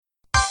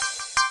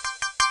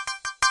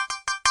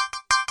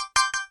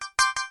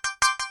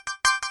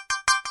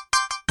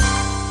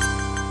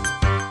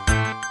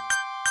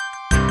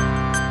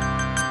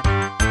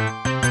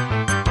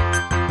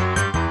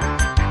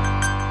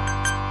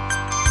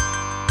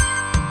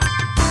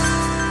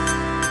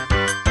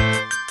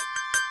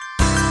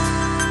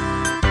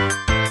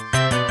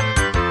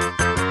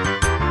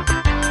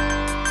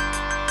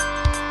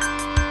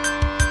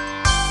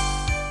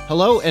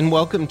Hello and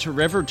welcome to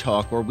River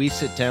Talk, where we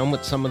sit down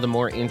with some of the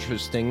more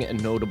interesting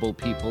and notable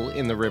people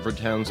in the River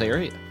Towns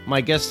area. My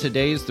guest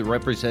today is the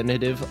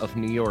representative of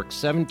New York's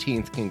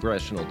 17th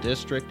Congressional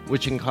District,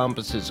 which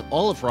encompasses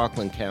all of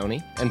Rockland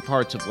County and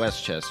parts of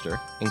Westchester,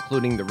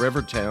 including the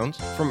River Towns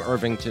from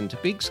Irvington to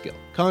Peekskill.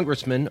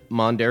 Congressman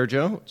Mondaire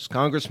Jones.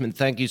 Congressman,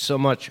 thank you so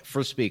much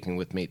for speaking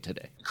with me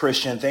today.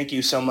 Christian, thank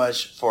you so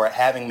much for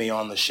having me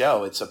on the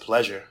show. It's a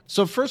pleasure.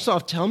 So first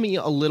off, tell me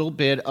a little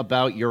bit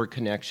about your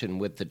connection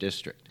with the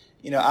district.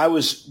 You know, I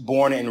was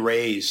born and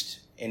raised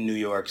in New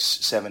York's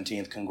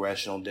 17th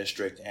Congressional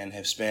District and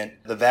have spent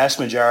the vast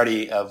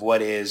majority of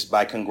what is,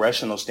 by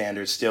congressional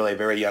standards, still a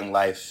very young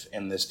life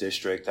in this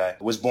district. I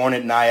was born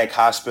at Nyack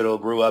Hospital,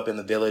 grew up in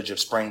the village of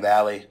Spring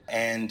Valley,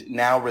 and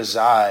now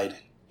reside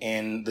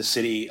in the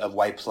city of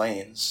White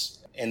Plains.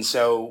 And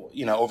so,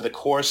 you know, over the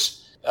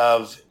course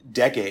of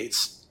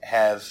decades,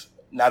 have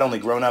not only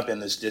grown up in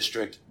this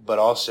district, but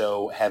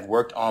also have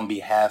worked on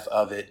behalf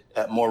of it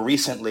more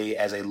recently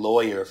as a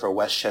lawyer for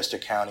Westchester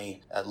County,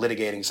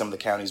 litigating some of the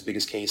county's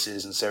biggest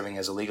cases and serving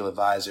as a legal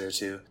advisor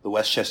to the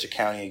Westchester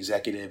County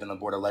Executive and the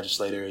Board of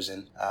Legislators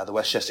and the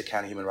Westchester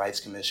County Human Rights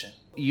Commission.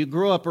 You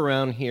grew up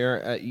around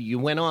here. You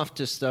went off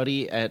to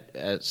study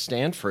at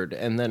Stanford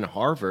and then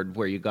Harvard,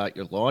 where you got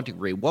your law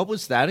degree. What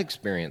was that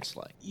experience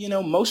like? You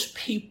know, most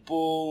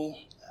people,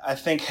 I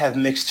think, have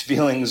mixed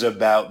feelings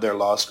about their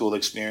law school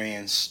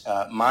experience.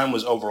 Mine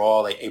was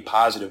overall a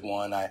positive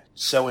one. I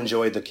so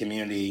enjoyed the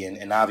community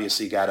and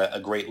obviously got a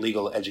great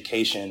legal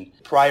education.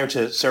 Prior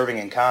to serving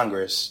in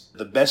Congress,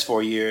 the best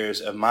 4 years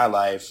of my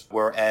life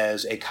were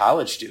as a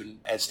college student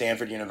at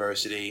Stanford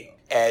University.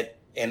 At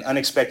an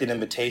unexpected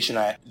invitation,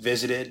 I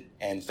visited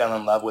and fell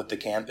in love with the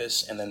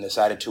campus and then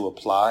decided to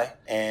apply.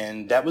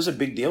 And that was a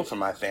big deal for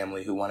my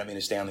family, who wanted me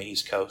to stay on the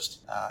East Coast.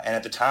 And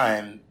at the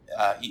time,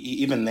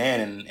 even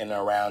then and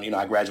around,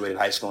 I graduated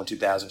high school in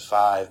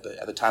 2005, but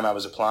at the time I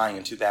was applying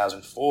in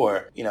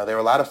 2004, there were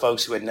a lot of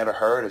folks who had never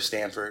heard of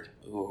Stanford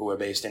who were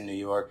based in New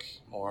York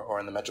or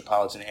in the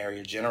metropolitan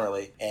area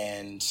generally.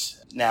 And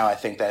now I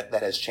think that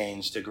has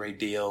changed a great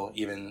deal,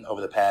 even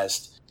over the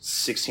past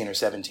 16 or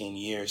 17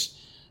 years.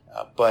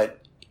 But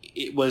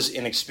it was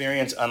an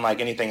experience unlike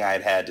anything I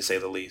had had, to say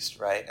the least,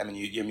 right? I mean,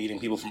 you're meeting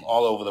people from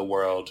all over the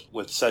world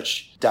with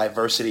such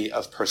diversity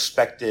of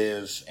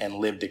perspective and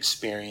lived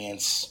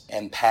experience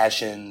and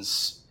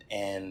passions.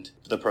 And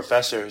the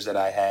professors that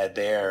I had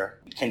there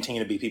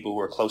continue to be people who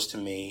were close to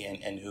me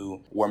and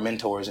who were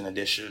mentors in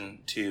addition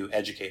to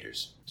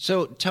educators.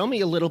 So tell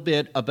me a little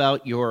bit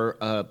about your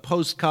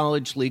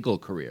post-college legal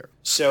career.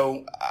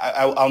 So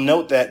I'll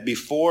note that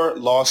before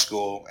law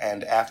school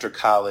and after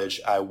college,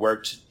 I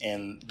worked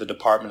in the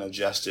Department of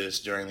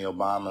Justice during the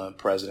Obama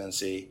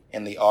presidency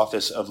in the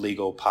Office of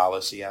Legal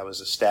Policy. I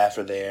was a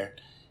staffer there,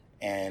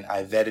 and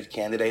I vetted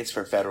candidates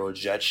for federal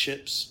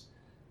judgeships.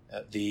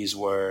 These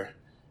were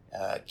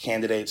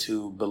candidates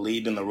who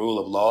believed in the rule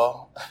of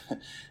law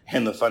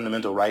and the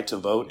fundamental right to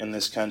vote in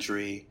this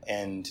country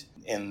and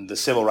in the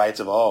civil rights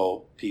of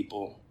all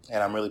people.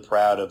 And I'm really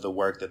proud of the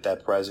work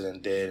that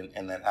president did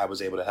and that I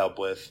was able to help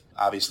with,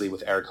 obviously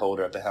with Eric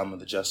Holder at the helm of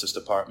the Justice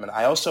Department.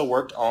 I also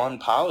worked on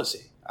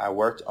policy. I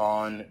worked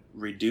on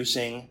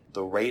reducing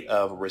the rate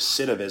of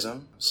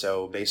recidivism,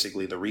 so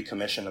basically the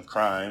recommission of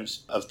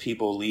crimes, of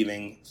people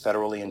leaving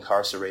federally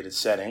incarcerated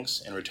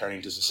settings and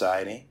returning to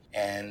society,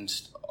 and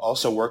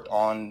also worked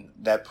on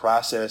that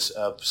process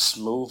of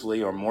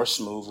smoothly or more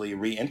smoothly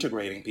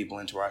reintegrating people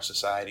into our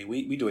society.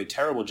 We do a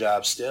terrible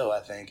job still, I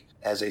think,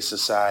 as a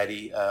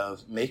society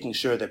of making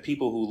sure that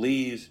people who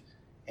leave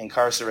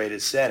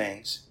incarcerated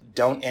settings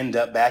don't end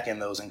up back in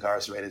those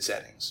incarcerated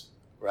settings,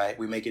 right?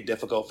 We make it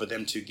difficult for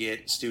them to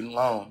get student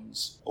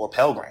loans or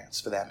Pell Grants,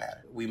 for that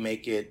matter. We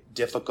make it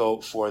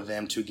difficult for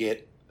them to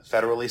get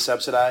federally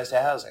subsidized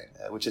housing,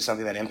 which is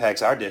something that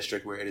impacts our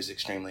district where it is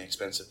extremely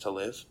expensive to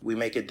live. We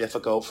make it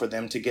difficult for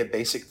them to get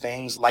basic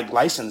things like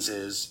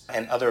licenses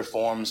and other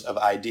forms of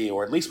ID,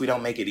 or at least we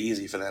don't make it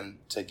easy for them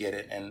to get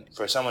it. And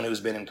for someone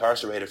who's been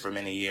incarcerated for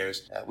many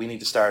years, we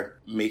need to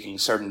start making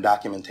certain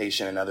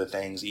documentation and other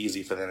things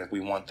easy for them if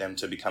we want them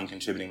to become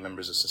contributing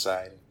members of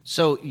society.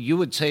 So you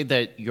would say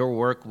that your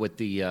work with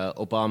the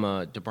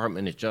Obama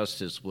Department of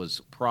Justice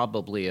was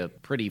probably a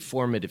pretty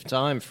formative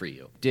time for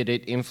you. Did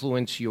it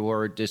influence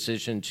your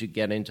decision to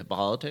get into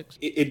politics?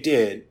 It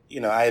did.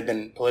 I had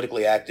been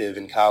politically active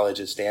in college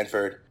at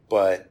Stanford,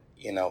 but,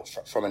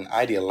 from an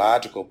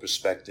ideological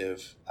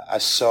perspective, I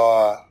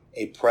saw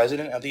a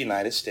president of the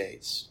United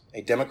States,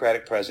 a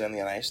Democratic president of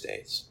the United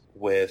States,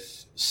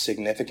 with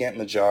significant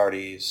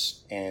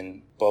majorities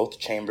in both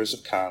chambers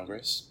of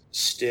Congress,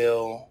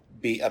 still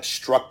be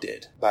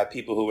obstructed by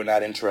people who were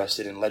not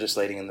interested in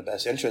legislating in the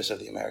best interest of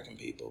the American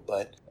people,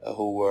 but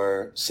who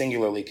were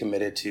singularly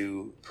committed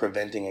to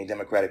preventing a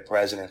Democratic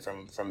president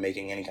from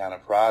making any kind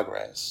of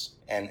progress,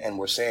 and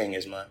were saying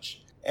as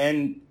much.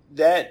 And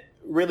that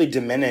really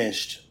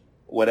diminished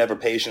whatever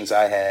patience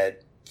I had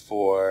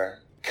for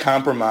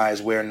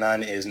compromise where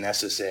none is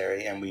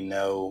necessary, and we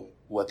know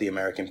what the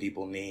American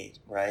people need,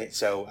 right?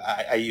 So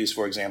I use,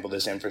 for example,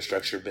 this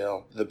infrastructure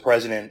bill. The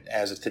president,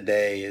 as of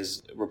today,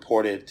 is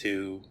reported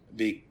to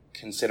be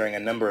considering a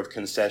number of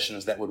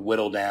concessions that would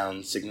whittle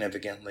down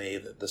significantly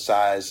the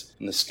size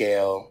and the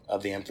scale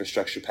of the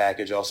infrastructure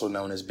package, also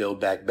known as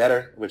Build Back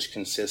Better, which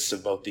consists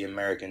of both the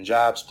American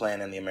Jobs Plan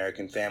and the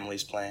American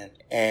Families Plan.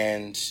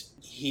 And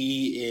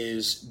he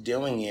is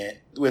doing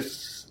it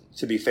with,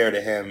 to be fair to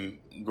him,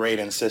 great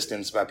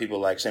insistence by people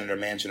like Senator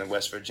Manchin of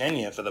West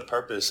Virginia for the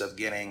purpose of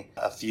getting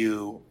a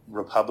few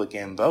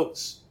Republican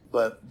votes.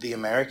 But the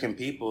American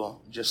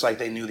people, just like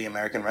they knew the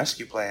American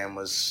Rescue Plan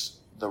was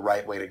the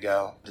right way to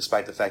go,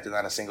 despite the fact that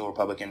not a single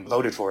Republican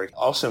voted for it,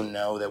 also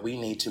know that we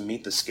need to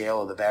meet the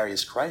scale of the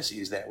various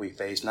crises that we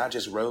face, not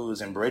just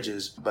roads and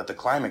bridges, but the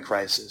climate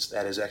crisis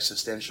that is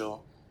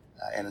existential,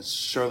 and it's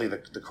surely the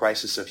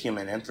crisis of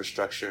human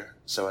infrastructure.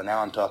 So now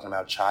I'm talking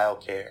about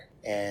childcare.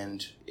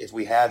 And if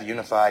we have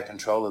unified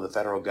control of the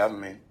federal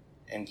government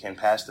and can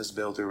pass this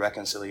bill through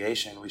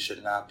reconciliation, we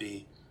should not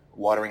be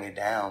watering it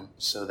down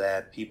so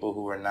that people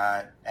who are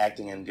not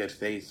acting in good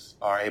faith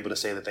are able to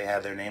say that they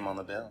have their name on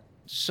the bill.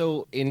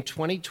 So in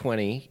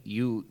 2020,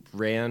 you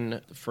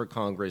ran for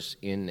Congress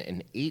in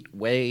an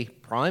 8-way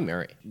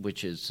primary,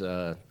 which is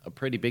a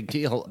pretty big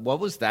deal. What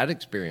was that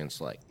experience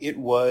like? It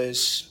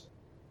was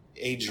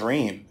a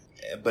dream,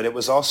 but it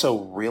was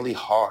also really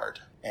hard.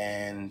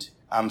 And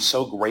I'm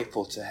so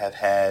grateful to have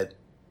had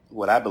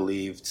what I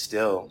believe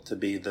still to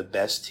be the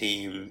best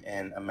team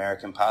in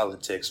American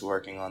politics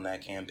working on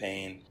that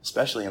campaign,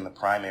 especially in the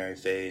primary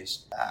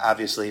phase.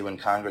 Obviously, when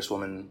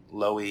Congresswoman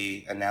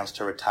Lowy announced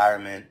her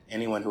retirement,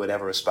 anyone who had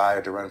ever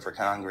aspired to run for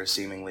Congress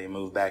seemingly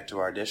moved back to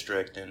our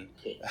district and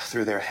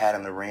threw their hat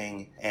in the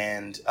ring.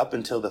 And up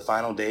until the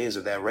final days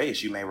of that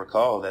race, you may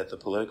recall that the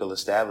political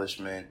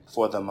establishment,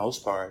 for the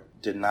most part,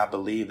 did not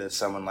believe that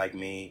someone like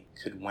me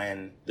could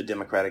win the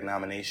Democratic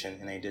nomination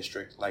in a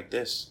district like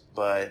this.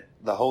 But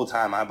the whole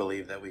time I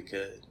believed that we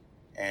could.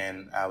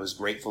 And I was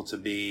grateful to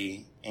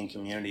be in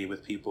community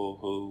with people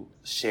who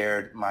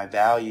shared my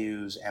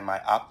values and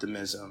my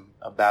optimism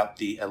about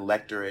the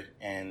electorate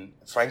and,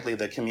 frankly,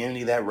 the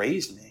community that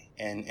raised me.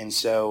 And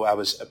so I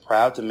was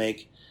proud to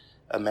make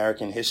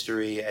American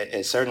history.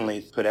 It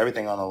certainly put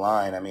everything on the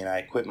line. I mean,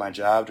 I quit my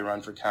job to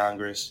run for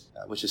Congress,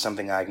 which is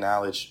something I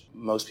acknowledge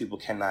most people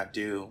cannot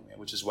do,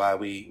 which is why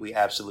we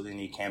absolutely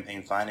need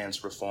campaign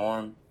finance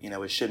reform. You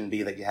know, it shouldn't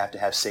be that you have to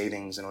have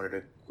savings in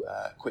order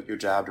to quit your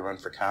job to run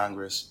for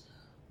Congress,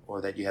 or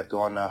that you have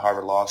gone to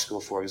Harvard Law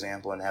School, for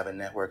example, and have a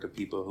network of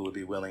people who would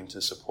be willing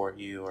to support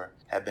you or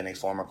have been a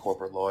former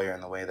corporate lawyer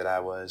in the way that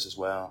I was as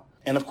well.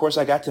 And of course,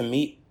 I got to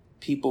meet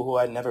people who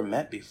I'd never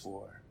met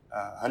before.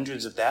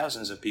 Hundreds of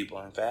thousands of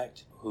people, in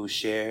fact, who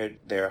shared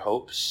their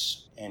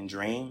hopes and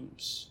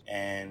dreams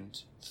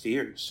and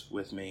fears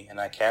with me.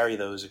 And I carry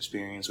those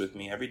experiences with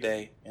me every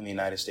day in the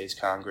United States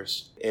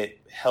Congress.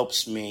 It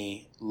helps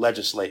me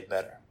legislate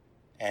better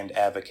and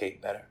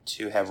advocate better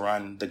to have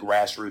run the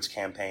grassroots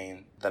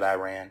campaign that I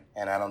ran.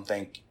 And I don't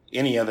think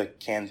any other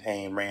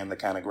campaign ran the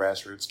kind of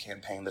grassroots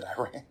campaign that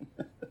I ran.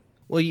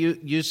 Well,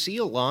 you see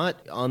a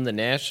lot on the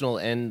national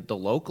and the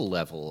local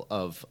level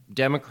of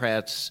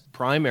Democrats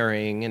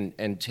primarying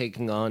and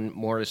taking on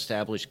more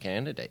established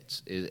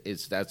candidates.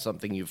 Is that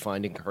something you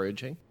find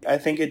encouraging? I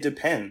think it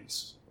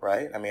depends,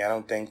 right? I mean, I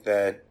don't think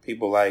that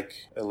people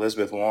like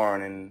Elizabeth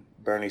Warren and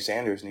Bernie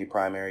Sanders need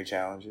primary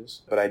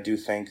challenges. But I do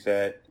think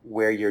that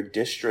where your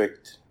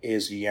district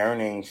is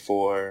yearning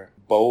for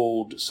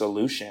bold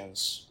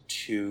solutions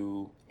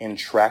to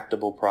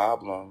intractable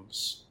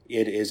problems,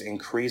 it is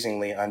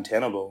increasingly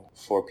untenable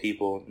for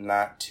people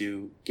not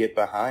to get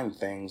behind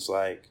things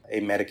like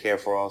a Medicare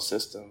for All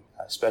system,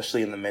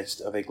 especially in the midst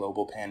of a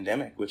global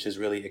pandemic, which has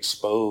really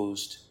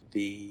exposed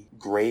the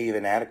grave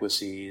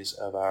inadequacies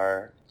of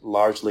our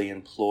largely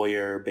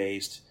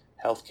employer-based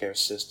healthcare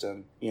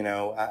system. You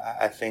know,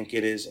 I think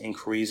it is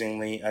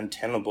increasingly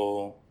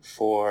untenable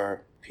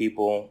for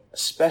people,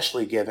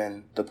 especially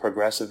given the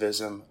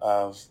progressivism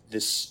of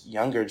this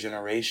younger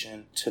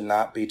generation, to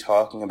not be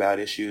talking about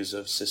issues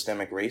of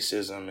systemic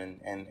racism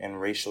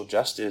and racial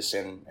justice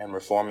and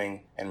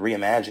reforming and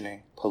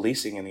reimagining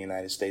policing in the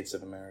United States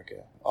of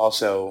America.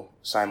 Also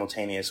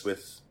simultaneous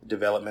with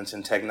developments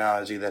in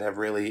technology that have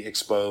really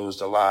exposed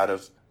a lot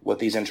of what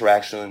these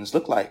interactions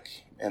look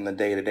like in the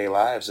day-to-day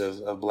lives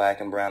of Black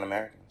and brown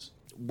Americans.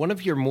 One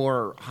of your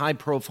more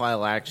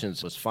high-profile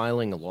actions was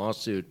filing a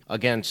lawsuit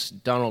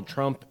against Donald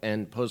Trump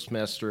and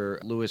Postmaster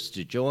Louis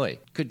DeJoy.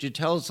 Could you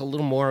tell us a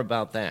little more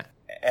about that?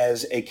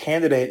 As a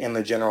candidate in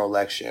the general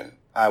election,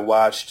 I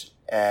watched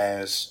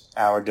as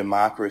our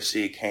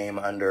democracy came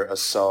under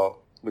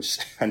assault, which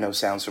I know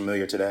sounds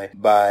familiar today,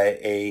 by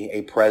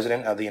a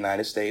president of the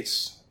United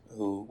States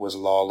who was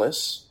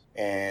lawless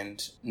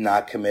and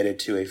not committed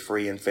to a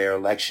free and fair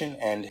election,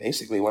 and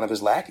basically one of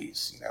his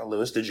lackeys,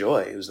 Louis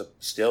DeJoy, who's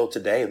still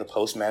today the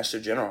Postmaster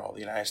General of the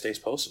United States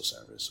Postal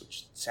Service,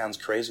 which sounds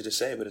crazy to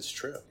say, but it's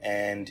true.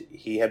 And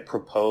he had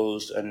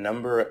proposed a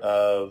number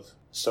of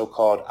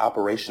so-called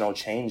operational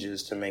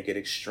changes to make it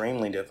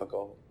extremely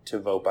difficult to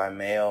vote by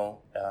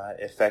mail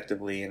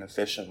effectively and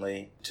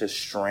efficiently, to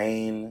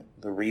strain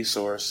the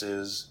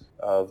resources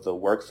of the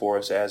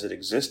workforce as it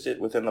existed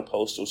within the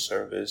Postal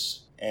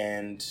Service.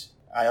 And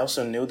I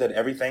also knew that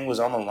everything was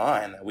on the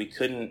line. We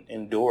couldn't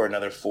endure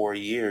another 4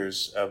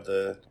 years of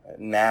the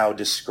now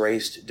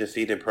disgraced,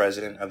 defeated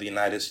president of the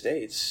United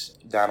States,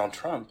 Donald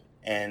Trump.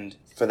 And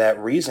for that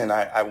reason,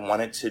 I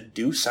wanted to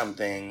do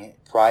something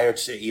prior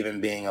to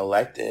even being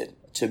elected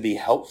to be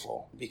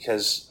helpful.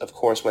 Because, of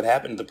course, what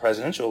happened at the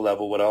presidential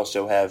level would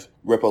also have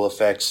ripple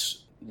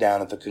effects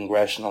down at the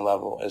congressional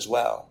level as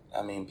well.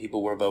 I mean,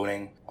 people were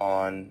voting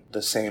on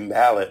the same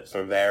ballot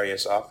for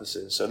various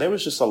offices. So there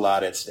was just a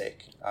lot at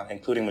stake,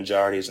 including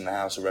majorities in the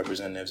House of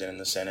Representatives and in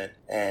the Senate.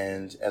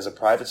 And as a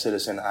private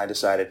citizen, I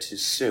decided to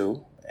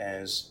sue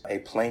as a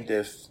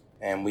plaintiff,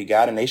 and we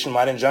got a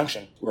nationwide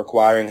injunction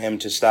requiring him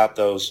to stop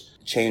those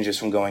changes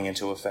from going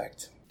into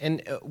effect.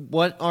 And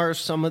what are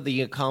some of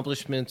the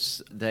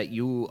accomplishments that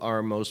you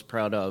are most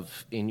proud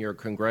of in your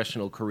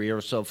congressional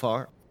career so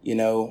far? You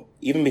know,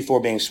 even before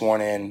being sworn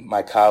in,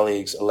 my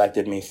colleagues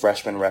elected me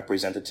freshman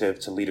representative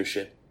to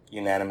leadership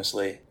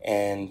unanimously.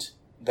 And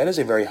that is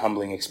a very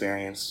humbling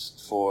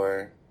experience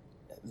for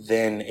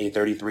then a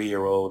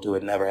 33-year-old who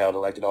had never held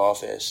elected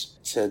office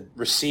to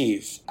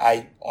receive.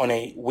 I, on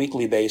a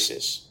weekly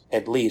basis,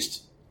 at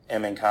least,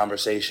 am in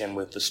conversation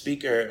with the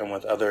Speaker and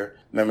with other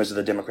members of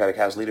the Democratic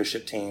House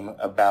leadership team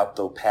about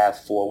the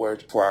path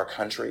forward for our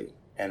country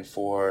and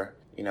for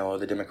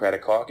the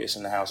Democratic caucus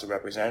in the House of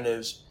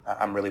Representatives.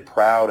 I'm really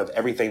proud of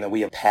everything that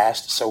we have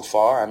passed so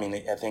far. I mean,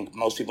 I think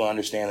most people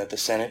understand that the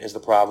Senate is the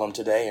problem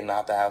today and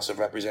not the House of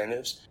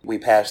Representatives. We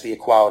passed the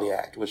Equality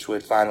Act, which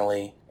would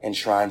finally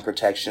enshrine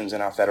protections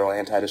in our federal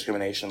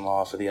anti-discrimination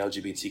law for the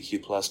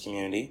LGBTQ plus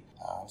community.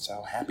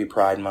 So happy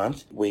Pride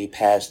Month. We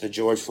passed the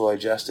George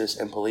Floyd Justice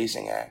and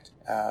Policing Act,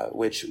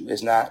 which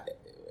is not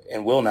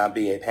and will not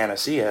be a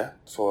panacea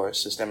for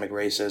systemic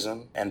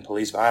racism and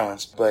police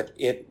violence, but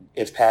it,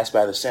 if passed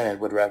by the Senate,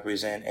 would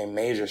represent a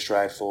major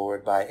stride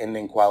forward by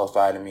ending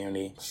qualified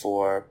immunity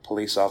for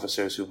police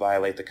officers who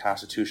violate the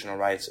constitutional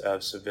rights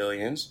of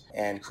civilians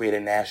and create a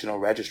national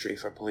registry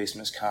for police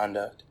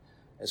misconduct,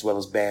 as well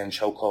as ban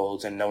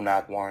chokeholds and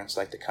no-knock warrants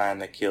like the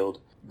kind that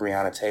killed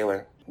Breonna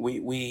Taylor.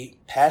 We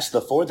passed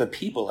the For the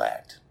People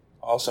Act,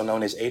 also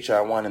known as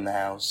H.R. 1 in the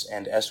House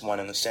and S1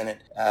 in the Senate.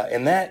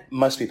 And that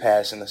must be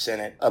passed in the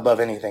Senate above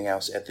anything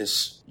else at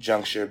this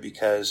juncture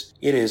because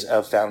it is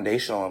of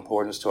foundational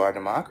importance to our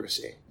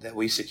democracy that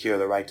we secure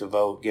the right to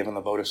vote given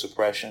the voter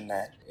suppression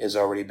that has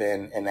already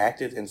been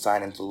enacted and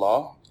signed into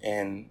law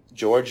in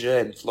Georgia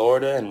and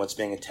Florida and what's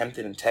being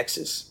attempted in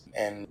Texas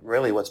and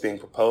really what's being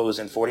proposed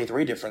in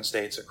 43 different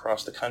states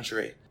across the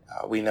country.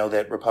 We know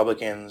that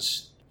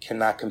Republicans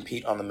cannot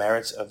compete on the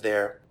merits of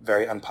their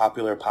very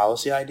unpopular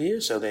policy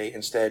ideas, so they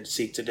instead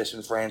seek to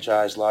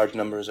disenfranchise large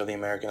numbers of the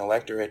American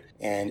electorate.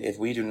 And if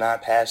we do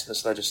not pass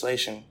this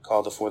legislation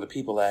called the For the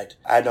People Act,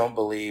 I don't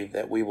believe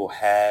that we will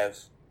have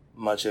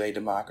much of a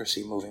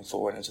democracy moving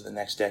forward into the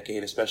next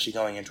decade, especially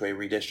going into a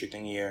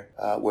redistricting year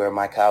where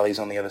my colleagues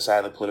on the other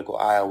side of the political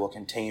aisle will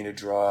continue to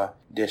draw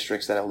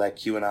districts that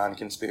elect QAnon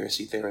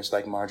conspiracy theorists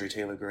like Marjorie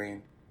Taylor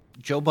Greene.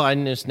 Joe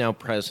Biden is now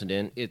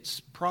president. It's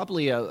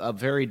probably a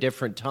very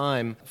different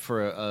time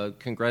for a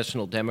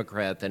congressional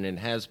Democrat than it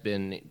has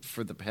been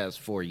for the past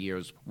 4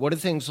 years. What do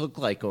things look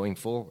like going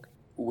forward?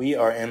 We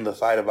are in the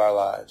fight of our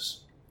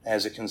lives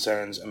as it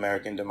concerns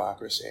American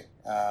democracy,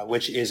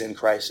 which is in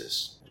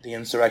crisis. The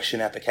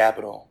insurrection at the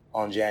Capitol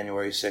on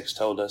January 6th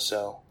told us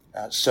so.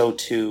 So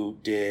too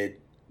did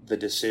the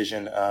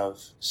decision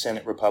of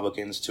Senate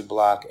Republicans to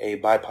block a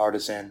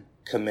bipartisan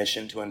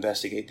commission to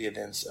investigate the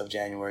events of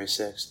January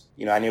 6th.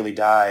 I nearly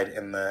died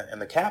in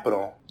the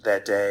Capitol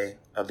that day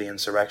of the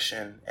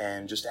insurrection,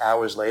 and just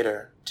hours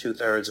later,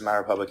 2/3 of my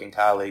Republican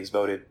colleagues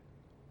voted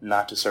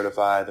not to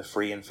certify the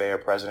free and fair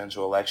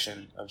presidential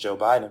election of Joe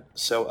Biden.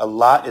 So a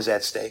lot is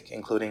at stake,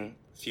 including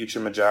future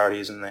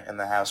majorities in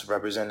the House of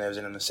Representatives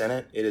and in the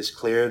Senate. It is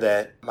clear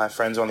that my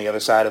friends on the other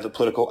side of the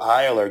political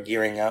aisle are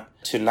gearing up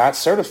to not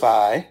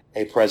certify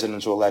a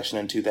presidential election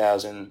in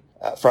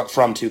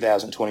from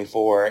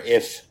 2024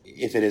 if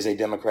it is a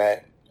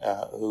Democrat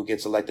who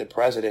gets elected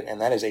president, and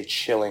that is a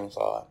chilling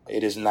thought.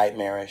 It is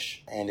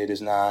nightmarish, and it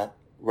is not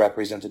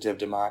representative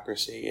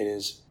democracy. It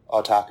is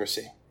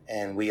autocracy,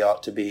 and we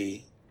ought to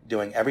be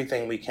doing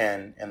everything we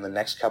can in the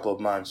next couple of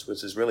months,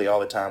 which is really all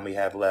the time we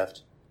have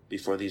left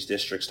before these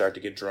districts start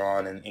to get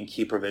drawn and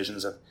key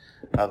provisions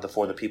of the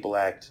For the People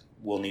Act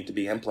will need to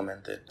be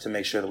implemented to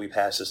make sure that we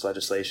pass this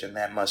legislation.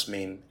 That must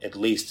mean at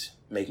least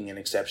making an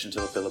exception to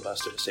the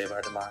filibuster to save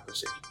our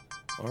democracy.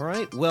 All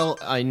right. Well,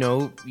 I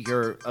know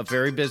you're a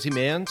very busy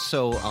man,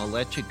 so I'll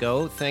let you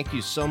go. Thank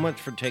you so much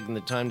for taking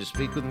the time to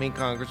speak with me,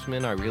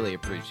 Congressman. I really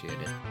appreciate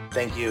it.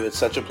 Thank you. It's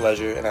such a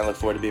pleasure, and I look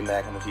forward to being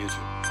back in the future.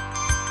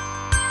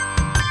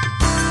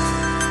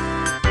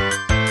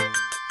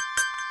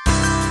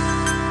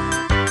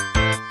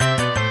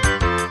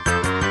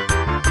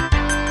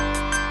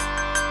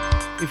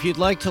 If If you'd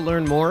like to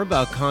learn more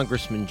about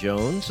Congressman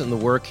Jones and the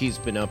work he's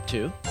been up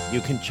to, you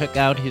can check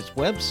out his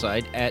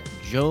website at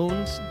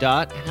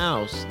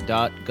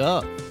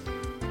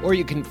jones.house.gov, or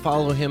you can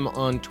follow him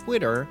on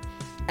Twitter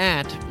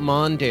at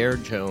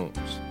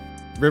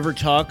MondareJones. River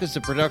Talk is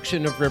a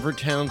production of River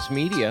Towns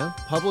Media,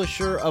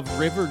 publisher of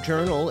River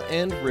Journal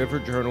and River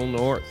Journal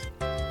North.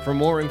 For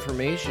more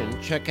information,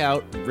 check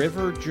out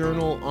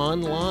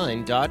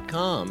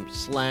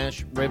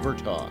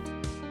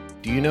riverjournalonline.com/rivertalk.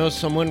 Do you know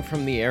someone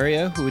from the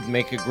area who would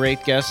make a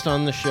great guest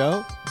on the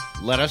show?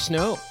 Let us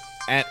know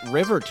at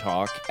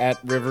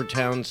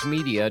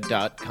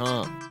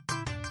rivertalk@rivertownsmedia.com.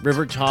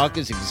 River Talk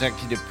is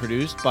executive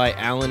produced by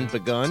Alan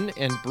Begun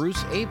and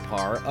Bruce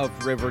Apar of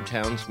River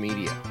Towns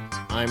Media.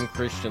 I'm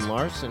Christian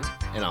Larson,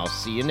 and I'll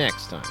see you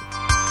next time.